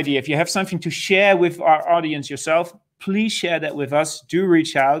interesting idea, if you have something to share with our audience yourself, please share that with us. Do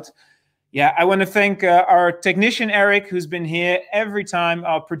reach out. Yeah, I want to thank our technician, Eric, who's been here every time,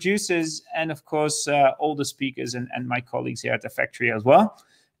 our producers, and of course, all the speakers and my colleagues here at Effectory as well.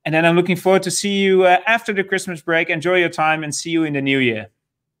 And then I'm looking forward to see you after the Christmas break. Enjoy your time and see you in the new year.